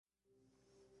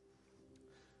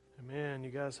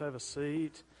Amen. You guys have a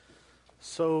seat.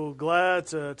 So glad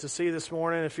to see you this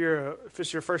morning. If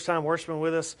it's your first time worshiping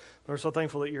with us, we're so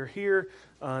thankful that you're here.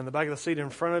 In the back of the seat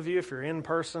in front of you, if you're in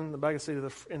person, the back of the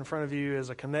seat in front of you is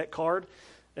a Connect card.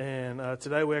 And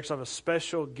today we actually have a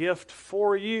special gift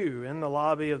for you in the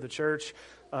lobby of the church.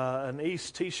 An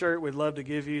East t-shirt we'd love to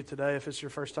give you today if it's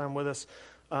your first time with us.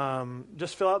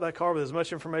 Just fill out that card with as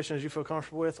much information as you feel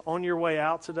comfortable with. On your way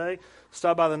out today,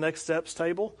 stop by the Next Steps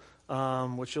table,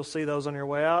 which you'll see those on your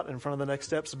way out in front of the Next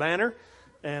Steps banner.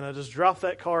 And just drop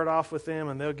that card off with them,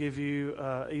 and they'll give you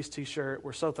an East t-shirt.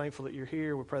 We're so thankful that you're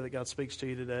here. We pray that God speaks to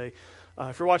you today.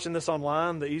 If you're watching this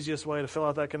online, the easiest way to fill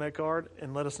out that Connect card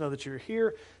and let us know that you're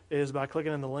here is by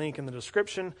clicking in the link in the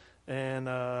description, and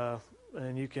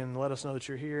you can let us know that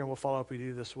you're here, and we'll follow up with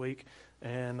you this week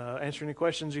and answer any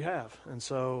questions you have. And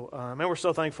so, we're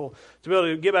so thankful to be able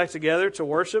to get back together to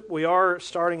worship. We are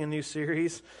starting a new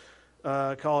series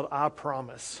called I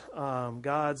Promise,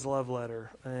 God's Love Letter.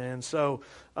 And so,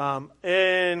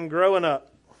 and growing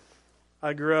up,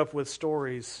 I grew up with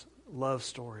stories, love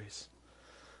stories.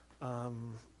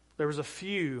 There was a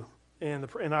few in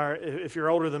our, if you're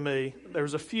older than me, there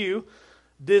was a few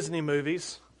Disney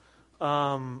movies,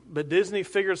 but Disney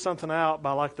figured something out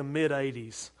by like the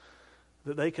mid-'80s,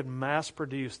 that they could mass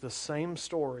produce the same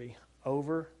story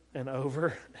over and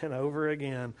over and over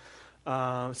again.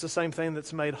 It's the same thing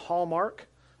that's made Hallmark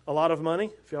a lot of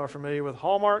money, if y'all are familiar with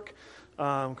Hallmark,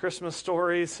 Christmas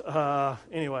stories,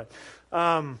 anyway.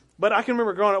 But I can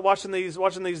remember growing up watching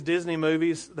these Disney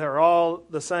movies. They're all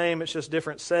the same. It's just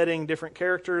different setting, different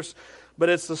characters. But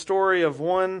it's the story of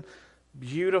one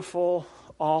beautiful,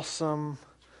 awesome,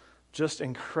 just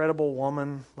incredible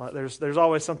woman. Like there's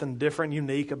always something different,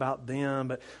 unique about them.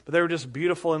 But they were just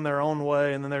beautiful in their own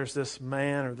way. And then there's this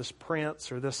man or this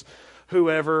prince or this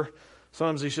whoever.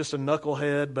 Sometimes he's just a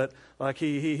knucklehead, but like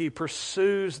he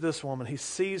pursues this woman. He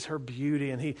sees her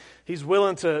beauty, and he's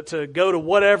willing to go to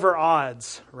whatever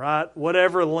odds, right?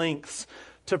 Whatever lengths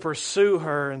to pursue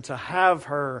her and to have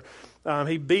her.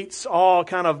 He beats all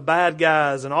kind of bad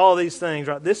guys and all these things,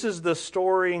 right? This is the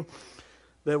story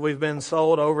that we've been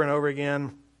sold over and over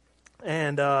again.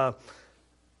 And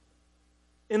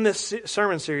in this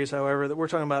sermon series, however, that we're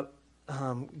talking about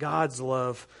God's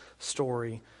love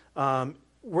story,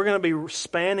 we're going to be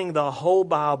spanning the whole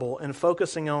Bible and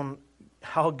focusing on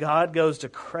how God goes to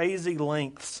crazy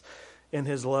lengths in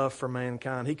His love for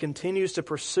mankind. He continues to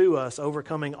pursue us,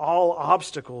 overcoming all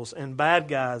obstacles and bad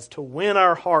guys to win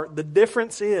our heart. The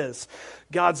difference is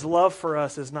God's love for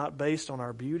us is not based on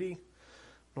our beauty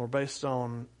nor based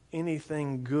on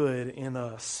anything good in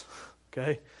us.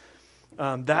 Okay?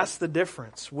 That's the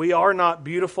difference. We are not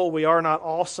beautiful. We are not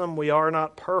awesome. We are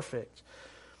not perfect.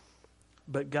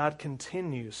 But God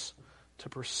continues to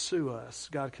pursue us.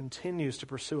 God continues to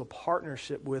pursue a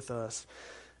partnership with us.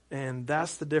 And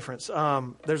that's the difference.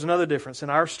 There's another difference. In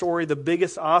our story, the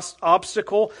biggest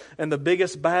obstacle and the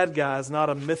biggest bad guy is not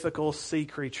a mythical sea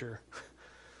creature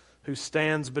who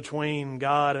stands between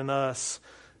God and us.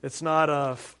 It's not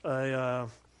a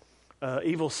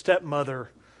evil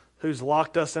stepmother who's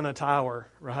locked us in a tower,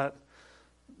 right?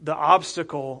 The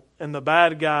obstacle and the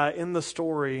bad guy in the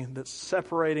story that's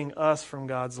separating us from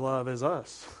God's love is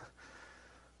us,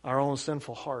 our own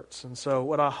sinful hearts. And so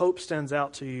what I hope stands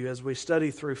out to you as we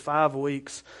study through 5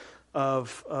 weeks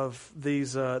of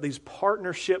these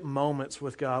partnership moments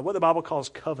with God, what the Bible calls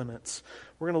covenants.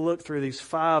 We're going to look through these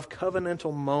 5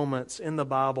 covenantal moments in the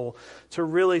Bible to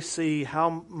really see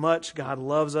how much God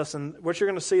loves us. And what you're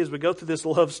going to see as we go through this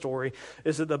love story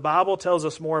is that the Bible tells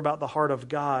us more about the heart of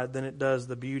God than it does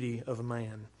the beauty of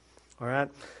man. All right?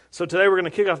 So today we're going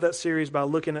to kick off that series by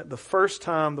looking at the first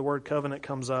time the word covenant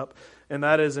comes up, and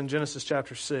that is in Genesis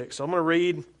chapter 6. So I'm going to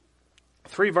read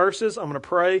 3 verses. I'm going to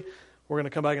pray. We're going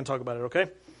to come back and talk about it, okay?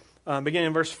 Beginning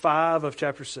in verse 5 of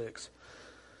chapter 6.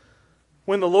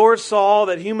 When the Lord saw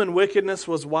that human wickedness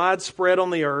was widespread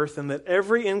on the earth, and that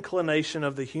every inclination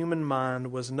of the human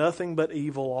mind was nothing but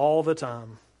evil all the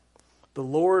time, the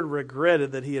Lord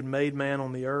regretted that He had made man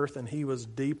on the earth, and He was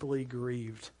deeply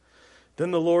grieved.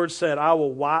 Then the Lord said, I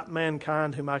will wipe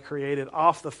mankind whom I created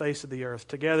off the face of the earth,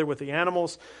 together with the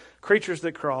animals, creatures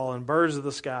that crawl, and birds of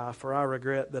the sky, for I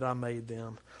regret that I made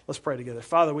them. Let's pray together.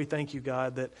 Father, we thank you,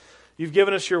 God, that You've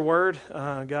given us your word,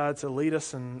 God, to lead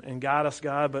us and guide us,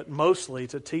 God, but mostly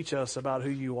to teach us about who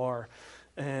you are.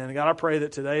 And God, I pray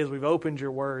that today as we've opened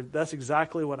your word, that's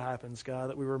exactly what happens,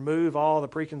 God, that we remove all the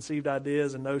preconceived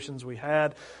ideas and notions we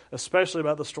had, especially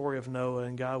about the story of Noah.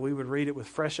 And God, we would read it with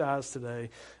fresh eyes today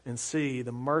and see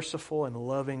the merciful and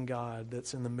loving God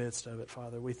that's in the midst of it,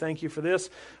 Father. We thank you for this.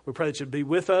 We pray that you'd be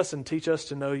with us and teach us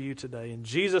to know you today. In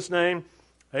Jesus' name,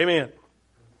 amen.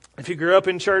 If you grew up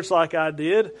in church like I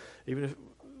did,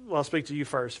 I'll speak to you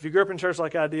first. If you grew up in church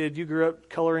like I did, you grew up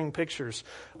coloring pictures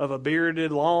of a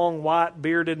bearded, long, white,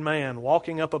 bearded man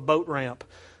walking up a boat ramp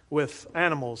with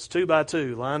animals, 2 by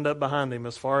 2, lined up behind him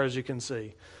as far as you can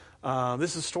see.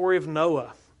 This is the story of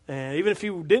Noah. And even if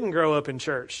you didn't grow up in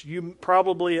church, you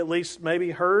probably at least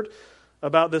maybe heard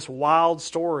about this wild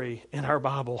story in our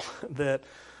Bible that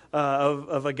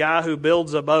of a guy who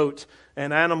builds a boat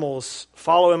and animals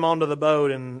follow him onto the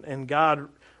boat, and God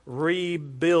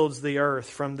rebuilds the earth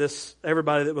from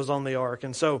everybody that was on the ark.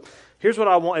 And so here's what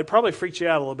I want. It probably freaks you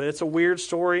out a little bit. It's a weird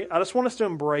story. I just want us to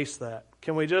embrace that.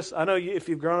 Can we just, I know if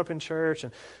you've grown up in church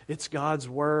and it's God's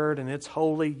word and it's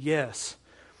holy, yes.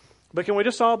 But can we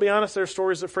just all be honest, there are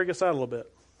stories that freak us out a little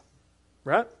bit,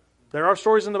 right? There are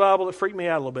stories in the Bible that freak me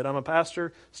out a little bit. I'm a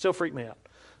pastor, still freak me out.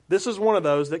 This is one of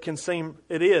those that can seem,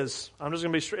 it is, I'm just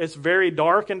going to be, it's very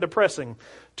dark and depressing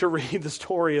to read the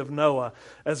story of Noah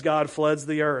as God floods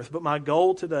the earth. But my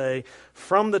goal today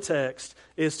from the text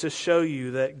is to show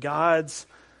you that God's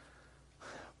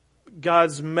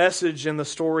message in the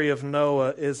story of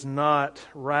Noah is not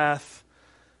wrath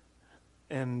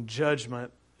and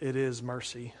judgment. It is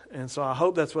mercy. And so I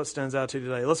hope that's what stands out to you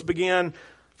today. Let's begin.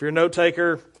 If you're a note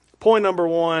taker, point number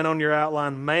 1 on your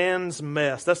outline, man's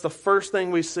mess. That's the first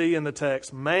thing we see in the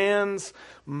text, man's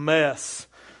mess.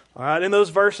 All right, in those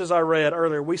verses I read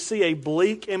earlier, we see a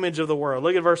bleak image of the world.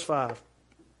 Look at verse 5.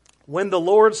 When the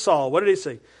Lord saw, what did he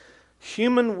see?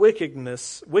 Human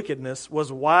wickedness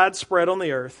was widespread on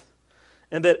the earth,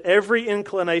 and that every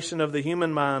inclination of the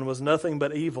human mind was nothing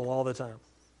but evil all the time.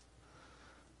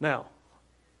 Now,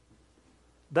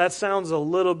 that sounds a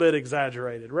little bit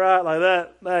exaggerated, right?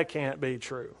 Like that can't be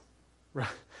true. Right?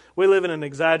 We live in an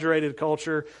exaggerated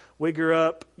culture. We grew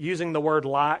up using the word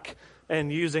like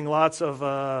and using lots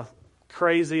of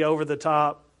crazy over the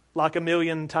top like a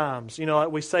million times. You know,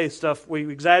 we say stuff, we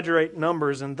exaggerate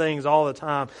numbers and things all the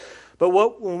time. But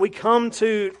when we come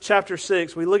to chapter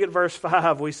 6, we look at verse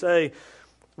 5, we say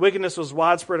wickedness was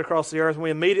widespread across the earth, and we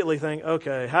immediately think,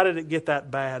 okay, how did it get that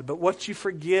bad? But what you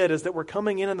forget is that we're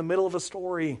coming in the middle of a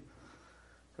story.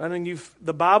 I mean,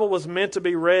 the Bible was meant to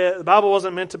be read. The Bible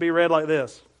wasn't meant to be read like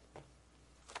this,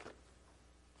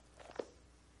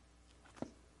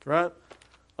 right?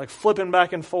 Like flipping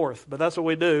back and forth. But that's what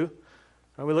we do.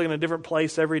 And we look in a different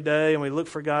place every day, and we look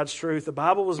for God's truth. The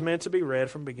Bible was meant to be read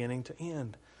from beginning to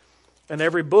end. And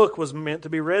every book was meant to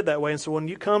be read that way. And so when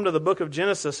you come to the book of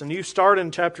Genesis and you start in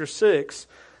chapter 6,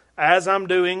 as I'm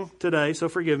doing today, so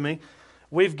forgive me,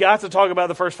 we've got to talk about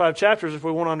the first 5 chapters if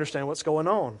we want to understand what's going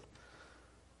on.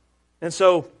 And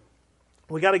so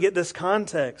we got to get this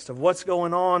context of what's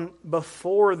going on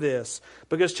before this.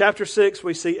 Because chapter 6,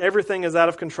 we see everything is out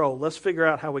of control. Let's figure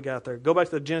out how we got there. Go back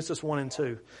to Genesis 1 and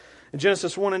 2. In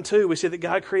Genesis 1 and 2, we see that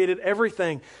God created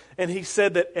everything. And He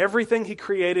said that everything He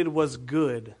created was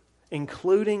good,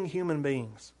 including human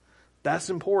beings. That's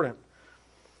important.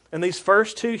 And these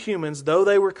first 2 humans, though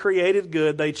they were created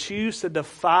good, they choose to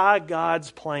defy God's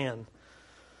plan.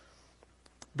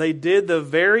 They did the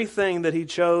very thing that He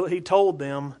told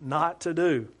them not to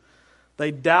do.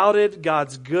 They doubted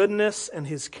God's goodness and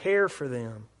His care for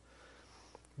them.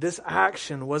 This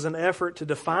action was an effort to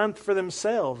define for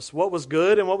themselves what was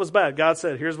good and what was bad. God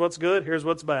said, here's what's good, here's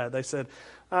what's bad. They said,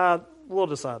 we'll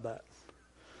decide that.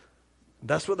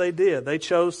 That's what they did. They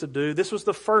chose to do. This was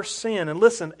the first sin. And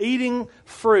listen, eating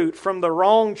fruit from the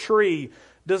wrong tree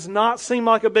does not seem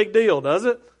like a big deal, does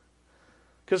it?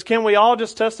 Because can we all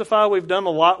just testify we've done a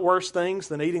lot worse things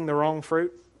than eating the wrong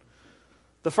fruit?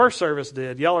 The first service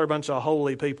did. Y'all are a bunch of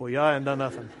holy people. Y'all haven't done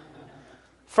nothing.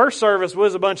 First service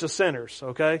was a bunch of sinners,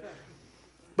 okay?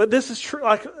 But this is true.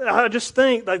 Like, I just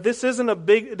think this isn't a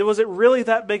big, was it really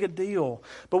that big a deal?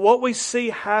 But what we see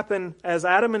happen as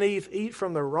Adam and Eve eat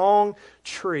from the wrong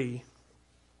tree,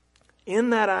 in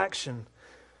that action,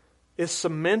 is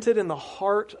cemented in the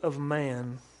heart of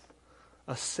man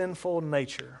a sinful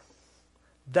nature.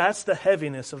 That's the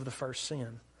heaviness of the first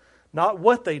sin. Not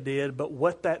what they did, but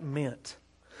what that meant.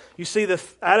 You see,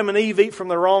 Adam and Eve eat from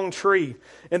the wrong tree,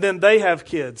 and then they have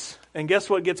kids. And guess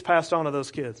what gets passed on to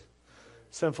those kids?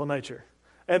 Sinful nature.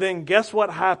 And then guess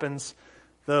what happens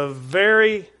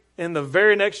in the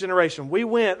very next generation? We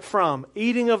went from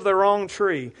eating of the wrong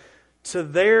tree to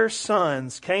their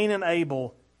sons, Cain and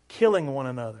Abel, killing one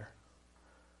another.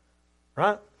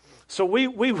 Right? So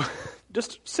we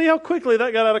just see how quickly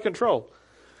that got out of control.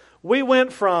 We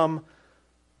went from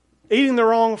eating the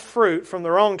wrong fruit from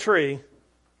the wrong tree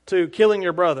to killing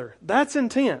your brother. That's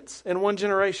intense in one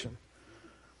generation.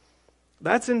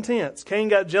 That's intense. Cain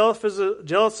got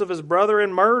jealous of his brother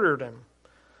and murdered him.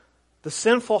 The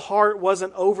sinful heart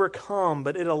wasn't overcome,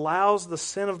 but it allows the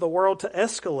sin of the world to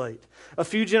escalate. A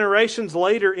few generations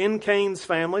later in Cain's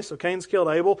family, so Cain's killed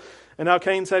Abel, and now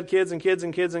Cain's had kids and kids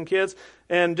and kids and kids.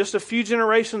 And just a few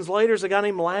generations later, there's a guy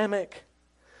named Lamech.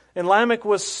 And Lamech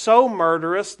was so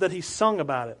murderous that he sung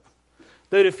about it.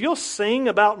 Dude, if you'll sing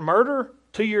about murder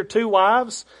to your two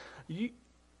wives,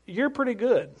 you're pretty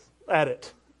good at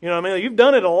it. You know what I mean? You've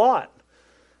done it a lot.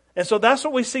 And so that's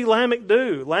what we see Lamech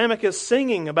do. Lamech is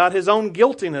singing about his own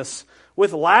guiltiness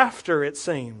with laughter, it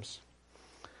seems.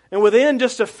 And within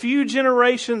just a few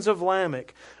generations of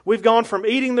Lamech, we've gone from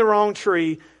eating the wrong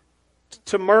tree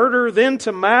to murder, then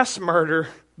to mass murder,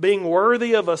 being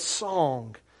worthy of a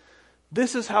song.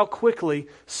 This is how quickly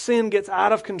sin gets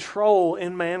out of control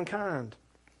in mankind.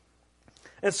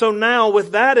 And so now,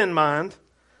 with that in mind,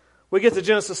 we get to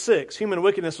Genesis 6. Human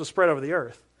wickedness was spread over the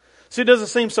earth. See, it doesn't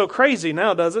seem so crazy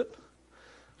now, does it?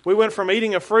 We went from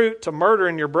eating a fruit to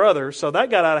murdering your brother, so that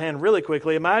got out of hand really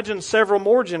quickly. Imagine several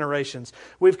more generations.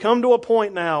 We've come to a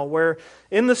point now where,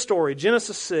 in the story,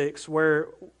 Genesis 6, where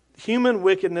human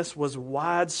wickedness was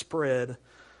widespread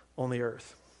on the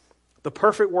earth. The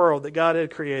perfect world that God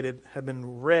had created had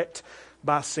been wrecked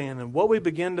by sin. And what we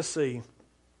begin to see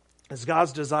is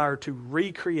God's desire to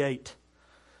recreate.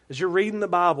 As you're reading the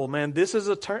Bible, man, this is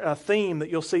a theme that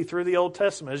you'll see through the Old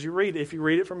Testament. As you read it, if you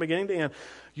read it from beginning to end,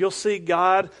 you'll see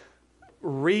God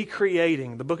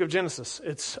recreating the book of Genesis.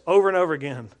 It's over and over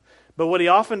again. But what He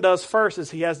often does first is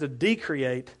He has to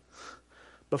decreate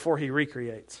before He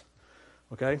recreates.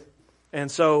 Okay?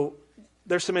 And so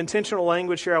there's some intentional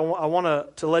language here I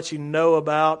want to let you know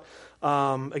about.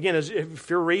 Again, if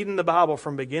you're reading the Bible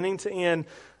from beginning to end,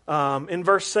 in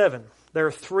verse 7, there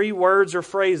are three words or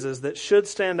phrases that should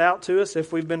stand out to us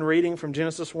if we've been reading from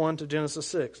Genesis 1 to Genesis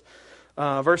 6.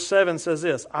 Verse 7 says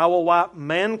this, I will wipe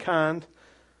mankind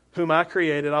whom I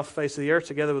created off the face of the earth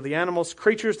together with the animals,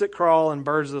 creatures that crawl, and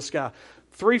birds of the sky.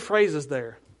 Three phrases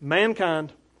there.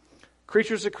 Mankind,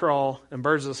 creatures that crawl, and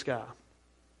birds of the sky.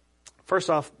 First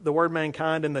off, the word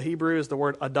mankind in the Hebrew is the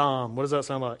word Adam. What does that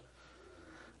sound like?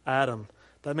 Adam.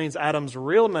 That means Adam's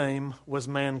real name was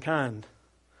mankind.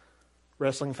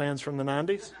 Wrestling fans from the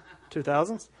 90s,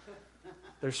 2000s.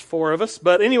 There's four of us.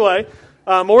 But anyway,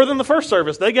 more than the first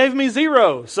service. They gave me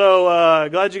 0. So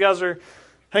glad you guys are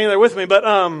hanging there with me. But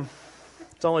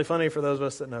it's only funny for those of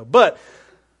us that know. But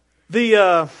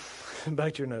the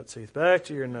back to your notes, Heath. Back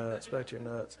to your notes.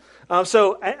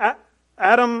 So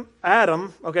Adam.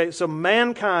 Okay, so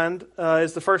mankind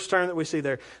is the first term that we see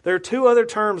there. There are two other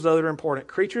terms, though, that are important.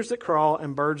 Creatures that crawl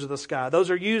and birds of the sky.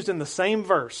 Those are used in the same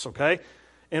verse, okay?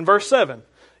 In verse 7,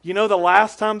 you know the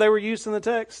last time they were used in the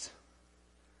text?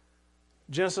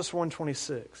 Genesis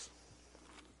 1:26.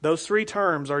 Those three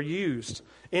terms are used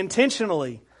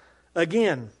intentionally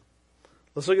again.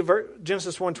 Let's look at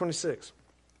Genesis 1:26.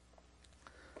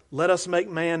 Let us make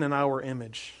man in our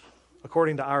image,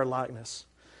 according to our likeness.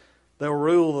 They will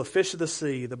rule the fish of the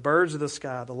sea, the birds of the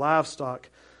sky, the livestock,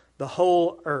 the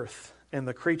whole earth, and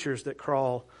the creatures that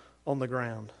crawl on the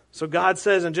ground. So God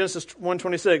says in Genesis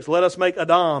 1:26, let us make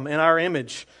Adam in our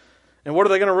image. And what are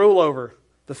they going to rule over?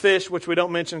 The fish, which we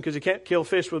don't mention because you can't kill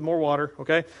fish with more water,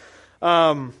 okay?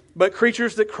 But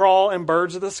creatures that crawl and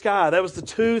birds of the sky. That was the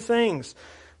two things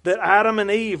that Adam and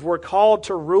Eve were called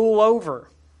to rule over.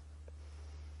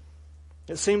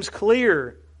 It seems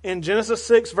clear in Genesis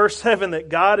 6, verse 7, that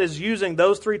God is using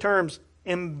those three terms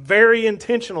very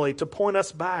intentionally to point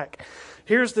us back.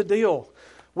 Here's the deal.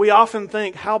 We often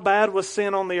think, how bad was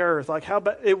sin on the earth? Like how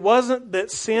bad? It wasn't that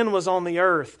sin was on the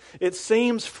earth. It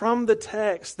seems from the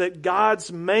text that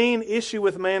God's main issue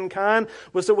with mankind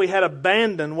was that we had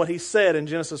abandoned what He said in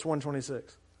Genesis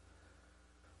 1:26,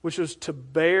 which was to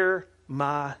bear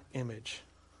my image.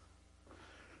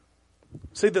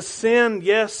 See,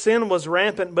 sin was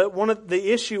rampant, but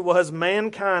the issue was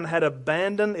mankind had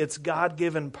abandoned its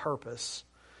God-given purpose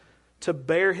to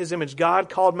bear His image. God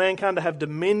called mankind to have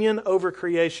dominion over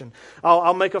creation.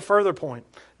 I'll make a further point.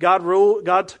 God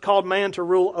called man to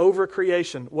rule over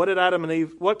creation. What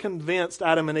convinced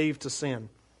Adam and Eve to sin?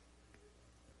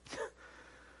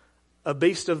 A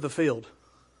beast of the field.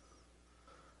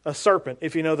 A serpent,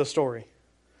 if you know the story.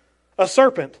 A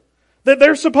serpent that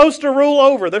they're supposed to rule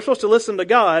over. They're supposed to listen to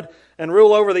God and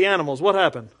rule over the animals. What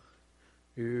happened?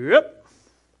 Yep.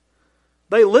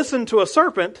 They listened to a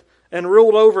serpent and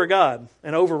ruled over God,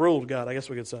 and overruled God, I guess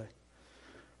we could say.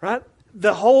 Right?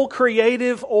 The whole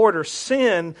creative order,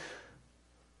 sin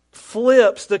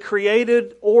flips the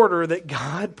created order that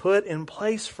God put in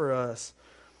place for us.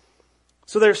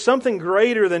 So there's something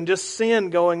greater than just sin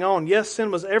going on. Yes,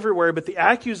 sin was everywhere, but the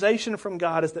accusation from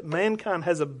God is that mankind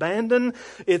has abandoned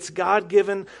its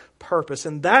God-given purpose.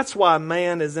 And that's why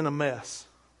man is in a mess.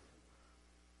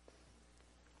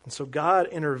 And so God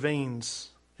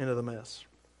intervenes into the mess.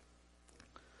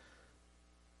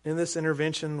 In this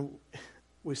intervention,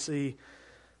 we see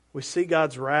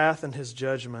God's wrath and His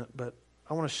judgment, but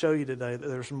I want to show you today that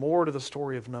there's more to the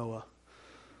story of Noah.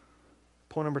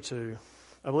 Point number 2.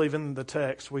 I believe in the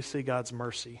text we see God's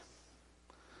mercy.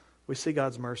 We see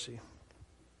God's mercy.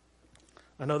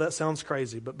 I know that sounds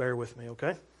crazy, but bear with me,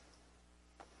 okay?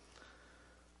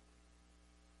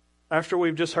 After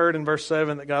we've just heard in verse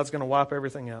 7 that God's going to wipe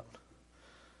everything out.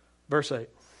 Verse 8.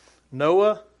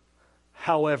 Noah,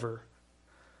 however,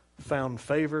 found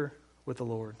favor with the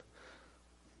Lord.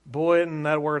 Boy, isn't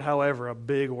that word, however, a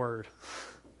big word.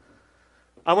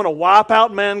 I'm going to wipe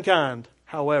out mankind.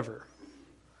 However,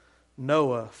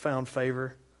 Noah found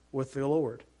favor with the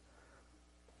Lord.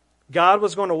 God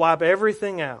was going to wipe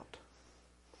everything out.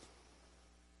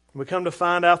 We come to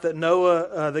find out that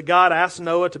that God asked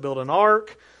Noah to build an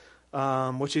ark,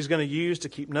 which He's going to use to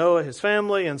keep Noah, his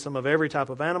family, and some of every type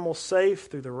of animal safe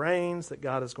through the rains that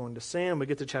God is going to send. We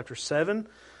get to chapter 7,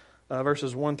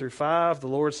 verses 1 through 5. The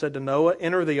Lord said to Noah,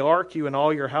 "Enter the ark, you and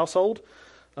all your household,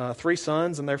 3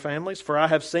 sons and their families, for I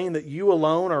have seen that you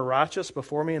alone are righteous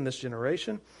before me in this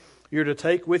generation. You're to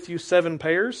take with you 7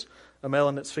 pairs, a male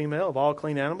and its female, of all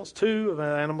clean animals, 2 of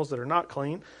animals that are not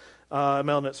clean, a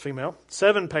male and its female,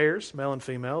 7 pairs, male and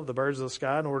female, of the birds of the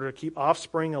sky, in order to keep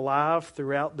offspring alive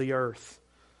throughout the earth.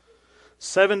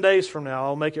 7 days from now,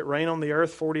 I'll make it rain on the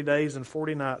earth 40 days and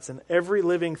 40 nights, and every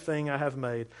living thing I have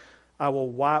made, I will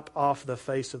wipe off the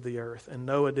face of the earth." And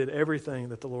Noah did everything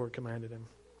that the Lord commanded him.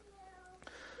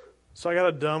 So I got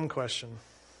a dumb question,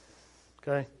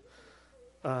 okay?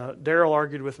 Daryl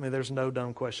argued with me there's no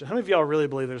dumb question. How many of y'all really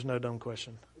believe there's no dumb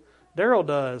question? Daryl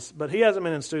does, but he hasn't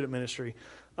been in student ministry.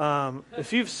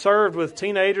 If you've served with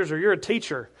teenagers or you're a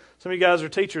teacher, some of you guys are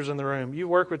teachers in the room, you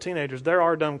work with teenagers, there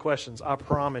are dumb questions, I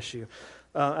promise you.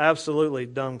 Absolutely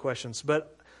dumb questions.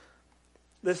 But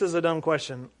this is a dumb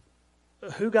question.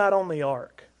 Who got on the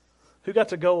ark? Who got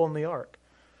to go on the ark?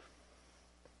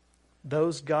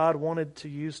 Those God wanted to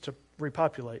use to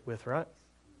repopulate with, right?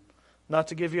 Not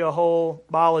to give you a whole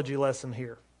biology lesson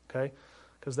here, okay?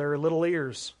 Because there are little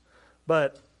ears.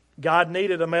 But God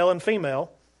needed a male and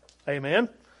female, amen,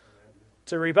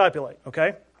 to repopulate,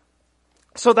 okay?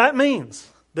 So that means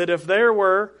that if there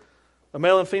were a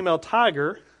male and female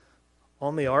tiger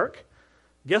on the ark,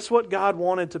 guess what God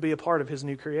wanted to be a part of His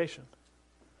new creation?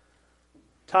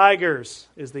 Tigers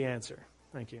is the answer.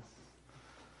 Thank you.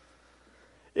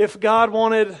 If God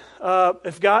wanted,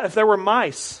 if there were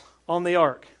mice on the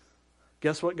ark,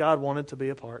 guess what God wanted to be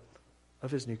a part of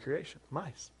His new creation?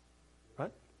 Mice,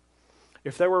 right?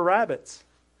 If there were rabbits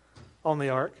on the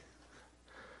ark,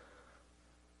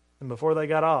 and before they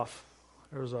got off,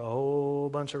 there was a whole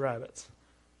bunch of rabbits.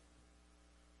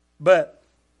 But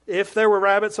if there were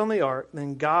rabbits on the ark,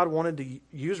 then God wanted to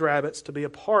use rabbits to be a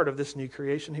part of this new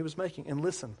creation He was making. And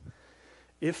listen,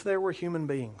 if there were human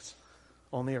beings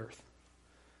on the earth,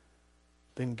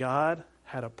 then God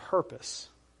had a purpose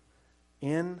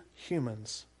in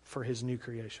humans for His new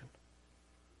creation.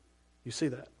 You see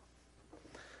that?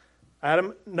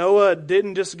 Noah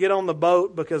didn't just get on the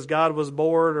boat because God was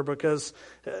bored or because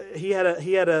he had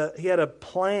a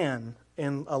plan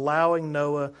in allowing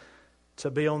Noah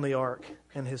to be on the ark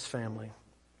and his family.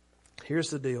 Here's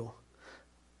the deal.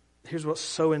 Here's what's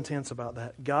so intense about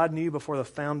that. God knew before the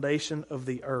foundation of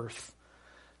the earth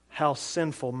how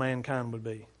sinful mankind would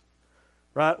be.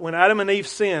 Right? When Adam and Eve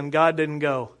sinned, God didn't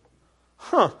go,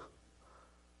 well,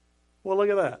 look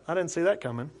at that. I didn't see that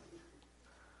coming.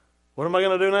 What am I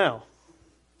going to do now?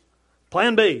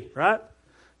 Plan B, right?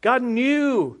 God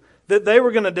knew that they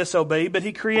were going to disobey, but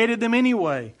He created them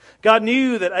anyway. God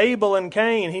knew that Abel and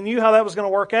Cain, He knew how that was going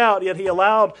to work out, yet He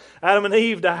allowed Adam and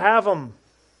Eve to have them.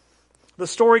 The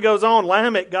story goes on.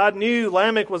 God knew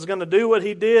Lamech was going to do what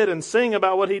he did and sing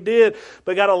about what he did,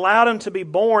 but God allowed him to be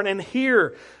born. And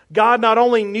here, God not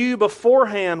only knew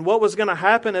beforehand what was going to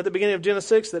happen at the beginning of Genesis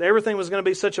 6, that everything was going to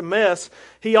be such a mess,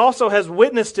 He also has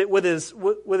witnessed it with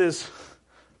His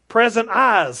present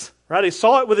eyes. Right? He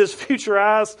saw it with His future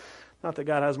eyes. Not that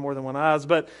God has more than one eyes,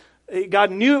 but God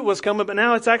knew it was coming, but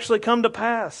now it's actually come to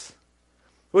pass.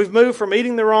 We've moved from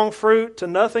eating the wrong fruit to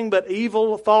nothing but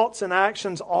evil thoughts and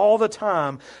actions all the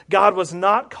time. God was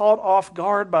not caught off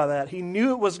guard by that. He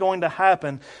knew it was going to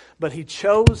happen, but He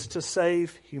chose to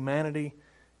save humanity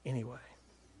anyway.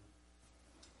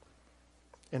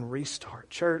 And restart.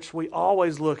 Church, we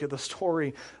always look at the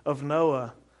story of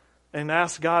Noah and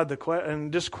ask God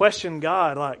and just question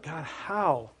God, like, God,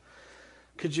 how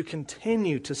could you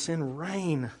continue to send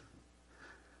rain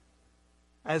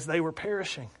as they were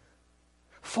perishing?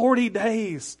 40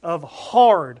 days of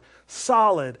hard,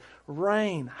 solid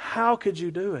rain. How could you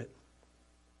do it?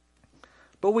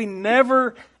 But we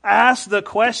never ask the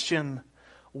question,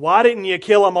 why didn't you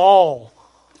kill them all?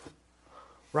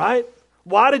 Right?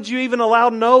 Why did you even allow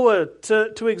Noah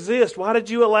to exist? Why did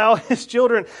you allow his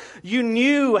children? You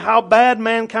knew how bad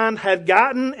mankind had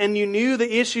gotten, and you knew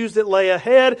the issues that lay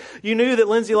ahead. You knew that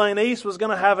Lindsay Lane East was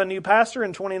going to have a new pastor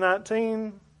in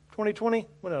 2019, 2020?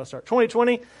 When did I start?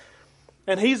 2020.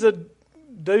 And he's a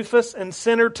doofus and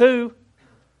sinner too.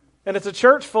 And it's a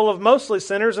church full of mostly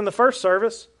sinners in the first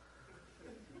service.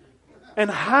 And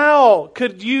why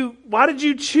did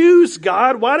you choose,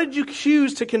 God? Why did you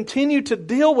choose to continue to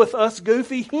deal with us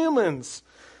goofy humans?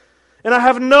 And I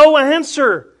have no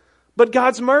answer but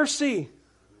God's mercy.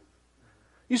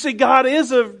 You see, God is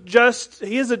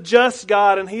He is a just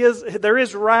God, and there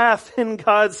is wrath in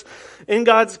God's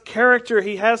character.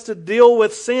 He has to deal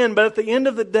with sin, but at the end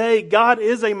of the day, God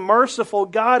is a merciful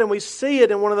God, and we see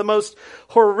it in one of the most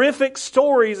horrific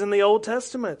stories in the Old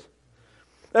Testament.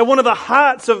 At one of the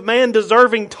heights of man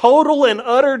deserving total and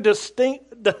utter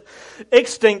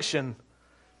extinction,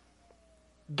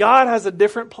 God has a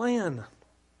different plan.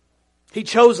 He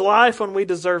chose life when we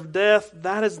deserve death.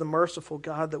 That is the merciful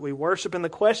God that we worship. And the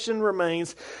question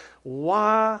remains,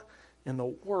 why in the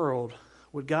world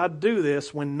would God do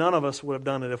this when none of us would have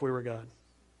done it if we were God?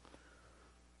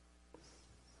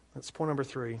 That's point number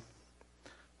 3.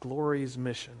 Glory's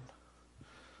mission.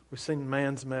 We've seen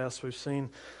man's mess. We've seen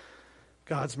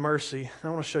God's mercy. I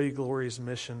want to show you glory's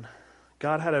mission.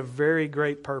 God had a very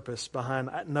great purpose behind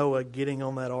Noah getting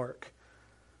on that ark.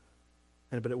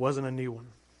 But it wasn't a new one.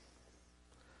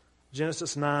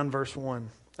 Genesis 9, verse 1.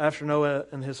 After Noah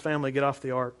and his family get off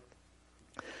the ark,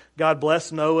 God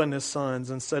blessed Noah and his sons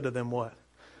and said to them what?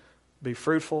 Be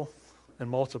fruitful and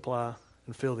multiply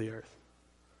and fill the earth.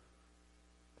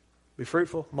 Be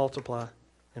fruitful, multiply,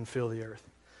 and fill the earth.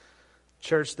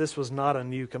 Church, this was not a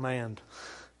new command.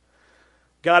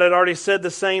 God had already said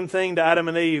the same thing to Adam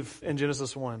and Eve in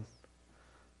Genesis 1.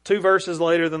 2 verses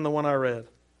later than the one I read.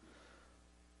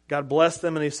 God blessed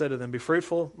them and He said to them, be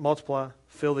fruitful, multiply,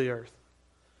 fill the earth.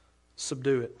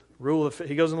 Subdue it.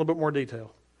 He goes in a little bit more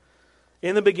detail.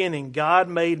 In the beginning, God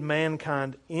made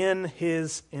mankind in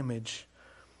His image.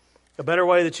 A better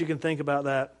way that you can think about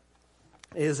that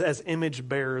is as image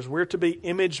bearers. We're to be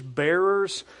image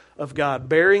bearers of God,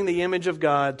 bearing the image of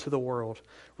God to the world,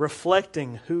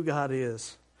 reflecting who God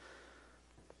is.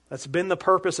 That's been the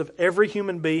purpose of every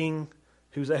human being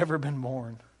who's ever been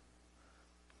born.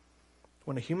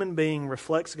 When a human being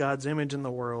reflects God's image in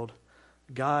the world,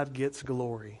 God gets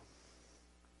glory.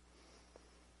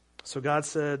 So God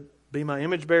said, be my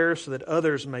image bearer so that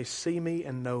others may see me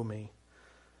and know me.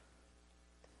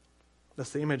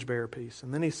 That's the image bearer piece.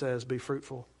 And then He says, be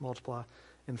fruitful, multiply,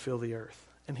 and fill the earth.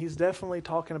 And He's definitely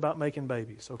talking about making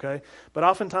babies, okay? But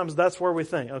oftentimes that's where we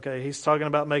think, okay, He's talking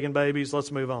about making babies,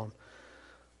 let's move on.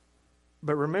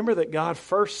 But remember that God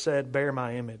first said, bear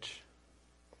my image.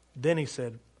 Then He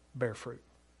said, bear fruit.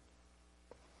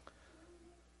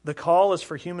 The call is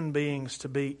for human beings to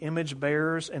be image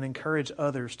bearers and encourage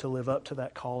others to live up to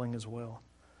that calling as well.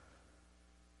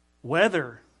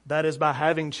 Whether that is by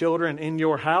having children in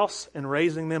your house and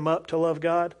raising them up to love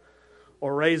God,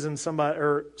 or raising somebody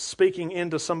or speaking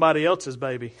into somebody else's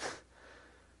baby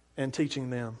and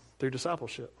teaching them through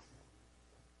discipleship.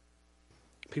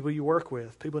 People you work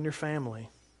with, people in your family.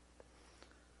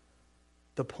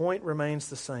 The point remains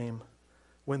the same.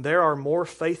 When there are more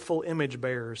faithful image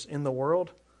bearers in the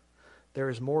world, there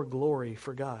is more glory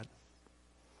for God.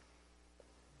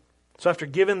 So after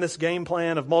giving this game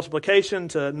plan of multiplication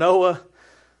to Noah,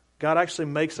 God actually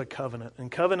makes a covenant.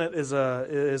 And covenant is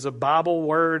a Bible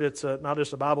word. It's not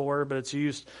just a Bible word, but it's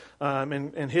used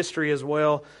in history as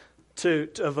well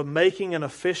of making an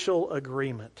official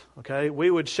agreement. Okay,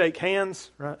 we would shake hands,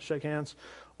 right? Shake hands,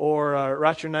 or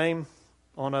write your name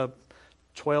on a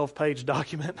 12-page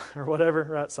document or whatever,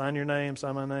 right? Sign your name,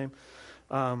 sign my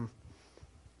name.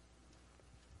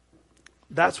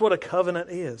 That's what a covenant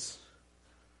is,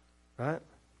 right?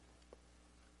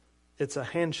 It's a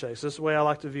handshake. So this is the way I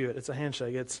like to view it. It's a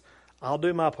handshake. It's, I'll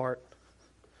do my part.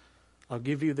 I'll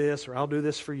give you this, or I'll do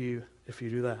this for you if you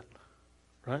do that,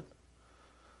 right?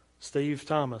 Steve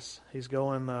Thomas, he's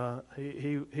going.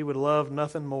 He would love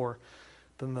nothing more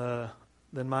than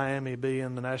Miami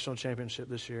being the national championship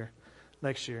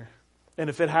next year. And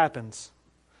if it happens,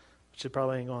 which it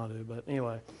probably ain't going to do, but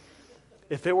anyway,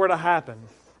 if it were to happen,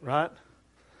 right?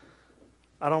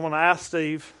 I don't want to ask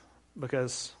Steve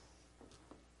because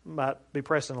might be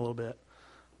pressing a little bit.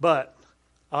 But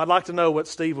I'd like to know what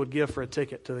Steve would give for a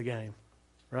ticket to the game,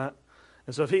 right?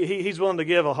 And so if he's willing to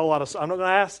give a whole lot of, I'm not going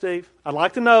to ask Steve. I'd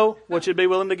like to know what you'd be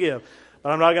willing to give,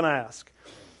 but I'm not going to ask.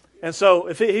 And so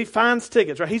if he finds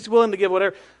tickets, right, he's willing to give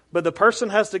whatever, but the person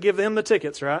has to give them the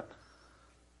tickets, right?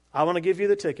 I want to give you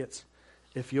the tickets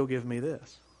if you'll give me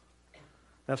this.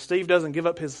 Now, if Steve doesn't give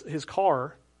up his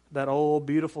car, that old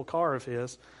beautiful car of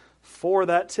his, for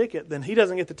that ticket, then he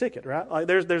doesn't get the ticket, right? Like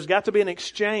there's got to be an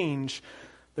exchange.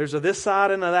 There's a this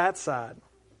side and a that side.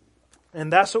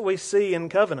 And that's what we see in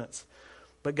covenants.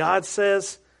 But God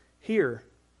says here,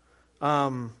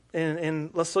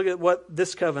 and let's look at what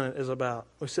this covenant is about.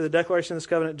 We see the declaration of this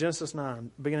covenant, Genesis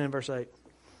 9, beginning in verse 8.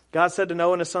 God said to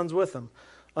Noah and his sons with him,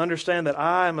 understand that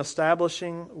I am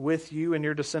establishing with you and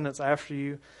your descendants after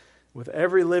you, with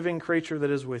every living creature that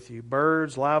is with you,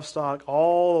 birds, livestock,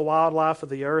 all the wildlife of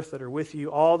the earth that are with you,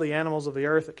 all the animals of the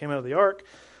earth that came out of the ark.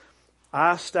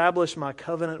 I establish my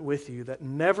covenant with you that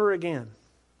never again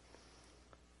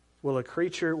will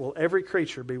every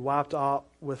creature be wiped out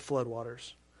with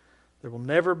floodwaters. There will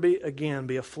never again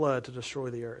be a flood to destroy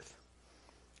the earth.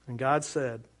 And God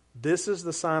said, this is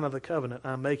the sign of the covenant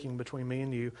I'm making between me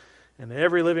and you and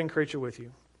every living creature with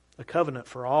you, a covenant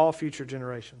for all future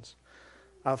generations.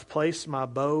 I've placed my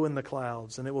bow in the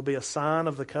clouds, and it will be a sign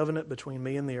of the covenant between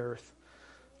me and the earth.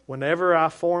 Whenever I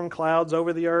form clouds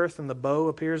over the earth and the bow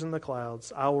appears in the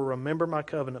clouds, I will remember my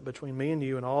covenant between me and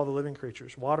you and all the living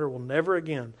creatures. Water will never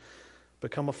again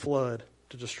become a flood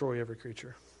to destroy every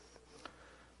creature.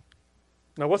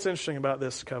 Now, what's interesting about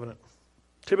this covenant?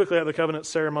 Typically at the covenant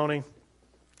ceremony,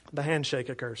 the handshake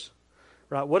occurs.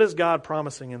 Right? What is God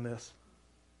promising in this?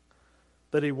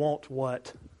 That He won't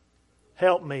what?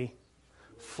 Help me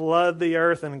flood the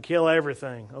earth and kill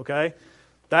everything, okay?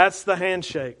 That's the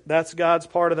handshake. That's God's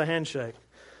part of the handshake.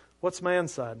 What's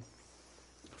man's side?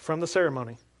 From the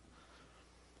ceremony,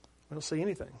 we don't see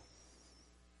anything.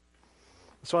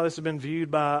 That's why this has been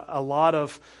viewed by a lot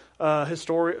of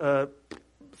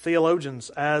theologians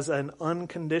as an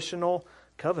unconditional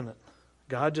covenant.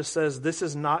 God just says, this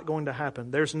is not going to happen.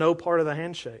 There's no part of the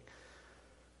handshake.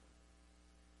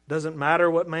 Doesn't matter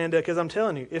what man did, because I'm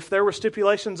telling you, if there were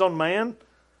stipulations on man,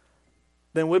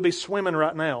 then we'd be swimming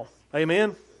right now.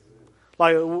 Amen?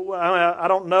 Like, I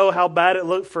don't know how bad it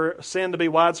looked for sin to be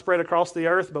widespread across the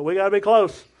earth, but we got to be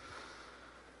close.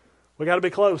 We got to be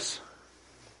close.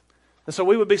 And so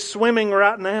we would be swimming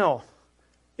right now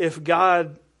if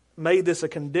God made this a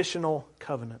conditional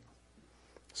covenant.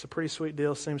 It's a pretty sweet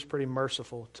deal. Seems pretty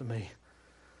merciful to me.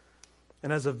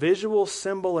 And as a visual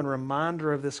symbol and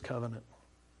reminder of this covenant,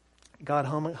 God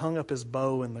hung up His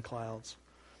bow in the clouds.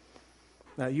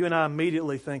 Now, you and I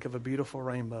immediately think of a beautiful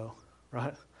rainbow,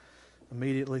 right?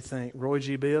 Immediately think Roy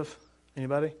G. Biv.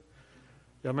 Anybody?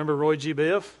 Y'all remember Roy G.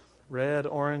 Biv? Red,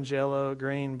 orange, yellow,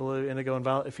 green, blue, indigo, and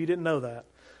violet. If you didn't know that,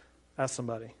 ask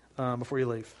somebody before you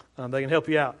leave. They can help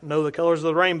you out. Know the colors of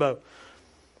the rainbow.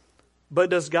 But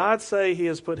does God say He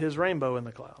has put His rainbow in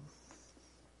the cloud?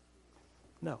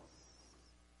 No.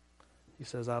 He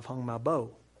says, I've hung my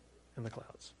bow in the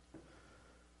clouds.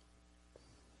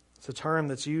 It's a term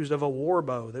that's used of a war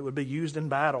bow that would be used in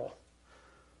battle.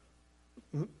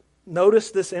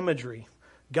 Notice this imagery.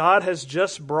 God has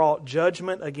just brought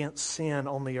judgment against sin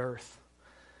on the earth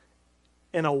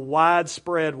in a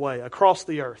widespread way across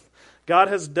the earth.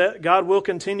 God will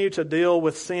continue to deal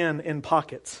with sin in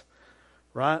pockets,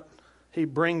 right? He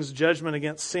brings judgment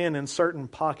against sin in certain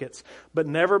pockets, but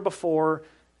never before,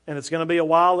 and it's going to be a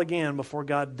while again before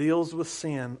God deals with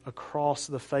sin across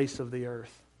the face of the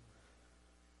earth.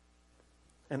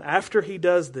 And after He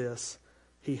does this,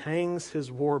 He hangs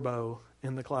His war bow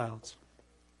in the clouds.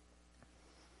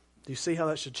 Do you see how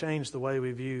that should change the way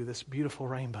we view this beautiful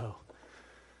rainbow?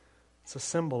 It's a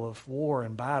symbol of war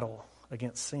and battle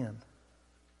against sin.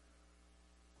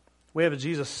 We have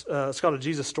it's called a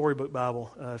Jesus Storybook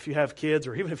Bible. If you have kids,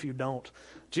 or even if you don't,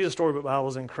 Jesus Storybook Bible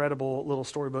is an incredible little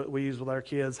storybook we use with our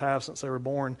kids, have since they were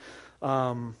born.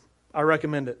 I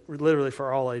recommend it, literally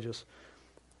for all ages.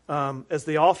 As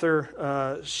the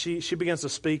author, she begins to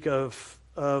speak of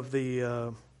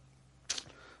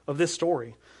this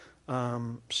story.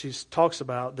 She talks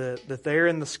about that there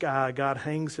in the sky, God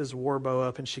hangs His war bow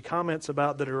up, and she comments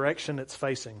about the direction it's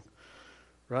facing.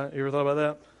 Right? You ever thought about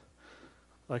that?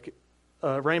 Like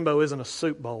a rainbow isn't a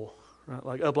soup bowl, right?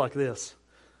 Like up like this.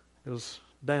 It goes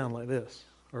down like this,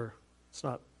 or it's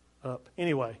not up.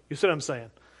 Anyway, you see what I'm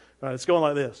saying? Right? It's going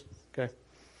like this. Okay,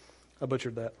 I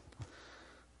butchered that.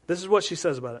 This is what she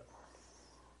says about it.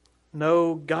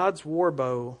 No, God's war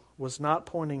bow was not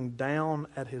pointing down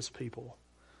at His people.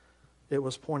 It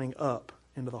was pointing up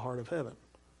into the heart of heaven.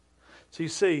 So you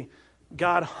see,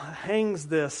 God hangs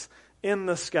this in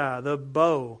the sky, the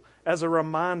bow, as a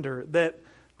reminder that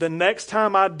the next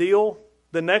time I deal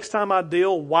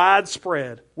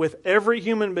widespread with every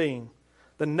human being,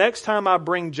 the next time I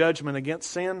bring judgment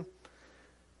against sin,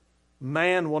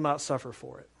 man will not suffer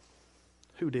for it.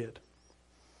 Who did?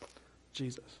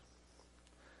 Jesus.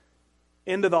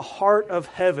 Into the heart of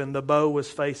heaven the bow was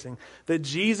facing. That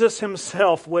Jesus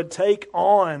himself would take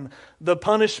on the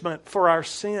punishment for our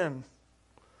sin.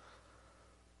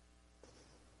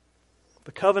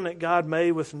 The covenant God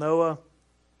made with Noah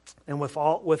and with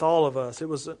all of us, it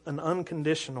was an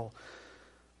unconditional,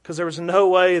 because there was no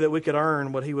way that we could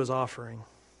earn what he was offering.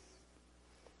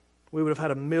 We would have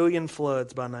had 1 million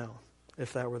floods by now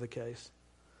if that were the case.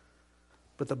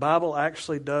 But the Bible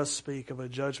actually does speak of a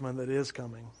judgment that is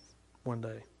coming one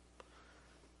day,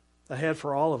 ahead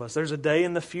for all of us. There's a day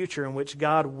in the future in which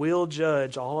God will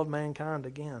judge all of mankind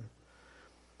again.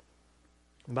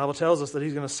 The Bible tells us that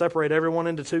he's going to separate everyone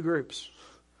into two groups.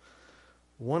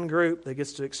 One group that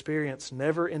gets to experience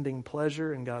never-ending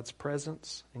pleasure in God's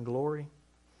presence and glory,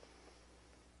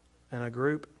 and a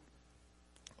group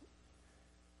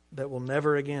that will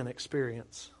never again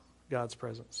experience God's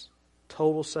presence.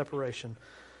 Total separation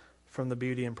from the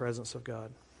beauty and presence of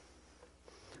God.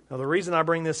 Now, the reason I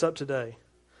bring this up today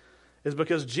is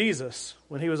because Jesus,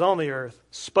 when he was on the earth,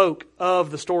 spoke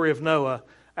of the story of Noah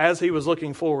as he was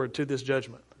looking forward to this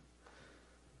judgment.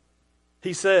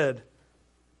 He said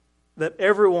that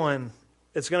everyone,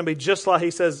 it's going to be just like,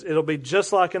 he says, it'll be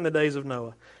just like in the days of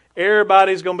Noah.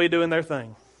 Everybody's going to be doing their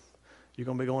thing. You're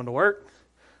going to be going to work,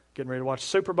 getting ready to watch the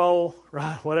Super Bowl,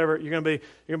 right? Whatever. You're going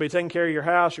to be taking care of your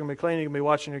house. You're going to be cleaning. You're going to be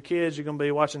watching your kids. You're going to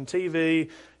be watching TV.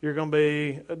 You're going to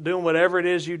be doing whatever it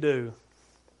is you do.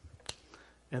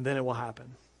 And then it will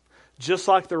happen. Just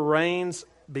like the rains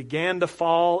began to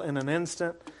fall in an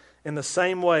instant, in the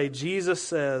same way, Jesus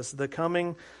says the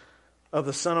coming of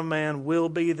the Son of Man will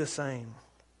be the same.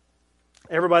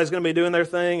 Everybody's going to be doing their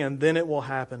thing, and then it will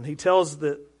happen. He tells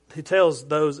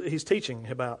those he's teaching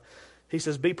about. He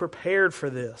says, be prepared for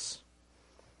this.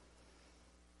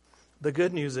 The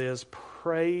good news is,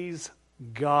 praise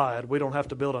God, we don't have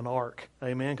to build an ark.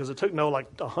 Amen? Because it took Noah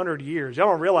like 100 years. Y'all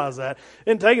don't realize that. It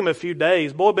didn't take him a few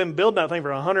days. Boy, been building that thing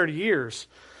for 100 years.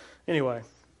 Anyway,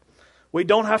 we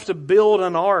don't have to build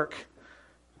an ark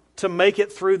to make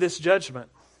it through this judgment.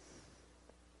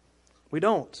 We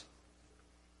don't.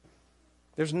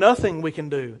 There's nothing we can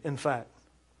do, in fact,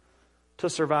 to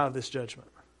survive this judgment.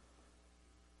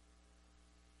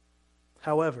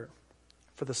 However,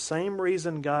 for the same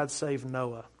reason God saved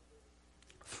Noah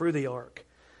through the ark,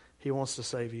 he wants to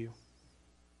save you.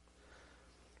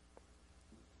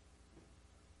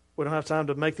 We don't have time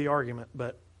to make the argument,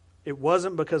 but it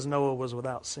wasn't because Noah was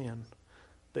without sin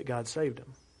that God saved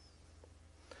him.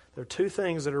 There are two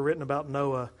things that are written about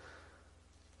Noah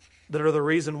that are the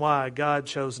reason why God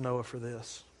chose Noah for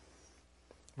this.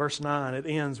 Verse 9, it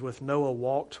ends with Noah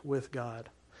walked with God.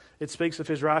 It speaks of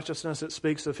his righteousness. It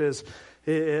speaks of his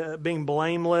being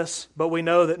blameless. But we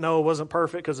know that Noah wasn't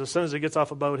perfect because as soon as he gets off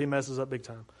a boat, he messes up big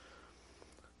time.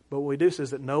 But what we do see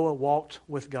is that Noah walked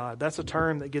with God. That's a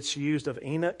term that gets used of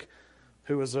Enoch,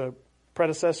 who was a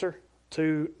predecessor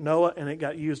to Noah, and it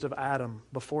got used of Adam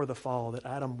before the fall, that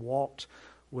Adam walked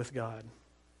with God.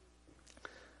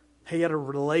 He had a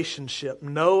relationship.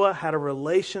 Noah had a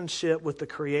relationship with the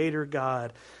Creator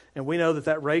God. And we know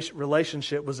that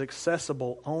relationship was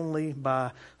accessible only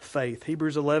by faith.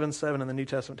 Hebrews 11:7 in the New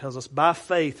Testament tells us, by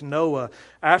faith Noah,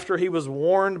 after he was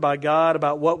warned by God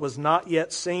about what was not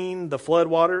yet seen, the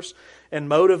floodwaters, and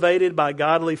motivated by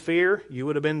godly fear, you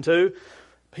would have been too,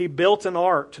 he built an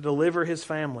ark to deliver his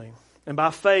family. And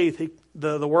by faith,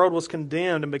 the world was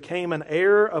condemned and became an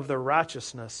heir of the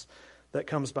righteousness that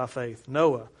comes by faith.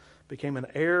 Noah became an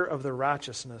heir of the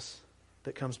righteousness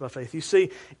that comes by faith. You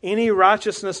see, any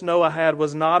righteousness Noah had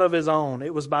was not of his own.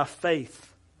 It was by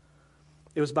faith.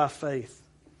 It was by faith.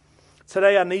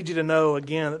 Today I need you to know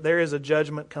again that there is a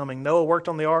judgment coming. Noah worked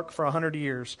on the ark for 100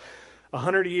 years.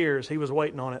 100 years he was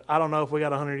waiting on it. I don't know if we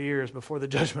got 100 years before the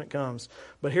judgment comes.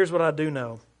 But here's what I do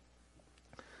know.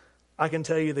 I can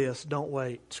tell you this, don't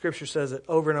wait. Scripture says it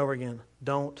over and over again.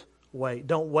 Don't wait.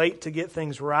 Don't wait to get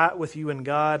things right with you and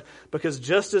God, because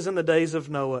just as in the days of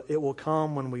Noah, it will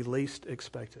come when we least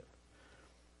expect it.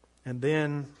 And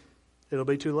then it'll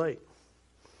be too late.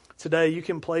 Today you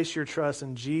can place your trust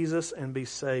in Jesus and be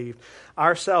saved.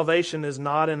 Our salvation is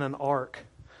not in an ark,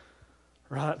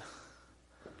 right?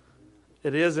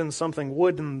 It is in something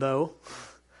wooden, though.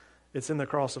 It's in the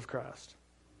cross of Christ.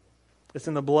 It's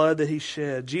in the blood that He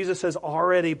shed. Jesus has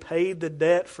already paid the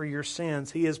debt for your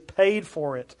sins. He has paid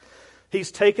for it.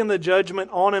 He's taken the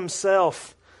judgment on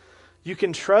himself. You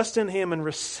can trust in him and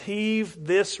receive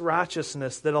this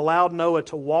righteousness that allowed Noah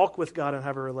to walk with God and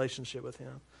have a relationship with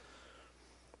him.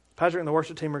 Patrick and the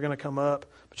worship team are going to come up,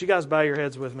 but you guys bow your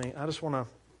heads with me. I just want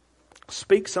to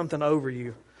speak something over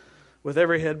you with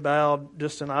every head bowed,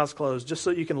 just and eyes closed, just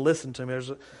so you can listen to me.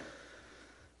 As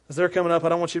they're coming up, I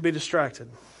don't want you to be distracted.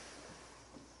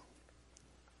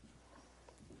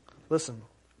 Listen,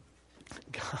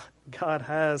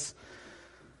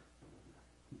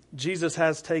 Jesus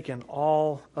has taken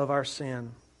all of our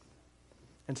sin.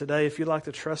 And today, if you'd like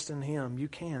to trust in him, you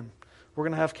can. We're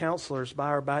going to have counselors by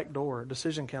our back door,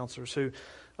 decision counselors who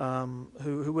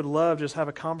would love to just have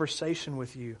a conversation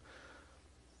with you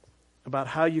about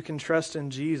how you can trust in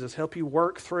Jesus, help you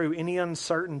work through any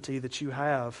uncertainty that you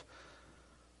have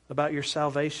about your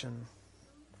salvation.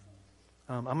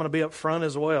 I'm going to be up front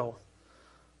as well.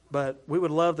 But we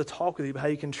would love to talk with you about how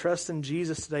you can trust in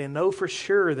Jesus today and know for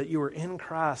sure that you are in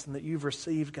Christ and that you've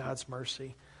received God's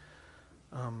mercy.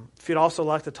 If you'd also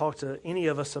like to talk to any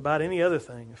of us about any other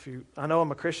thing, I know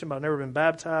I'm a Christian, but I've never been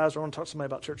baptized, or I want to talk to somebody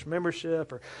about church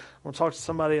membership, or I want to talk to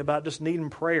somebody about just needing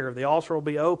prayer, the altar will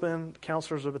be open, the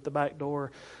counselors are at the back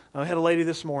door. I had a lady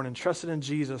this morning, trusted in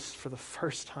Jesus for the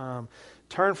first time,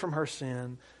 turned from her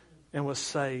sin, and was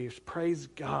saved. Praise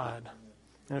God.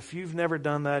 And if you've never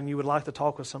done that and you would like to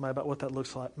talk with somebody about what that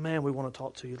looks like, man, we want to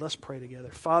talk to you. Let's pray together.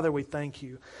 Father, we thank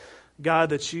you, God,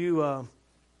 that you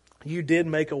did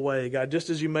make a way, God, just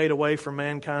as you made a way for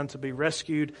mankind to be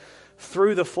rescued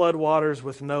through the flood waters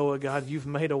with Noah, God, you've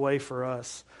made a way for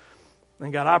us.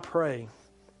 And God, I pray,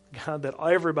 God, that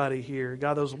everybody here,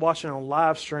 God, those watching on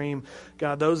live stream,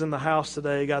 God, those in the house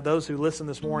today, God, those who listened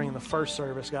this morning in the first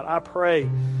service, God, I pray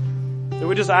that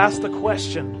we just ask the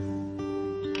question,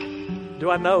 do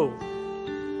I know?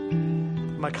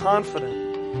 Am I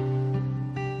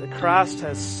confident that Christ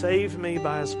has saved me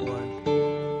by his blood?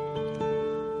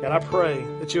 God, I pray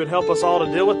that you would help us all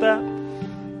to deal with that.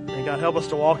 And God, help us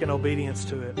to walk in obedience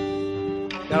to it.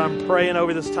 God, I'm praying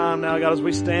over this time now, God, as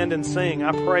we stand and sing.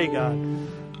 I pray, God,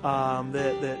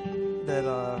 that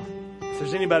if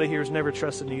there's anybody here who's never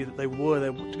trusted in you, that they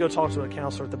would go talk to a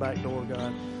counselor at the back door,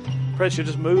 God. I pray that you'll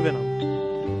just move in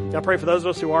them. God, I pray for those of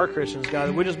us who are Christians, God,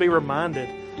 that we just be reminded,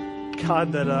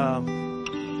 God, that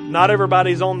not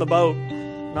everybody's on the boat.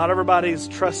 Not everybody's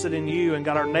trusted in you, and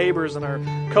God, our neighbors and our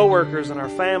coworkers and our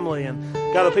family and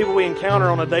God, the people we encounter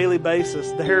on a daily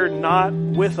basis, they're not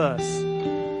with us.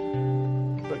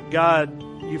 But God,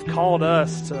 you've called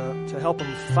us to help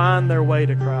them find their way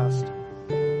to Christ.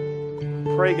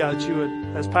 Pray, God, that you would,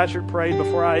 as Patrick prayed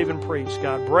before I even preached,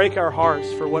 God, break our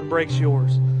hearts for what breaks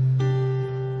yours.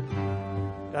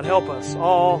 God, help us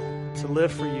all to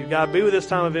live for you. God, be with this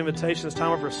time of invitation, this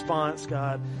time of response,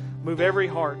 God. Move every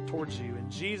heart towards you.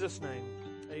 In Jesus' name.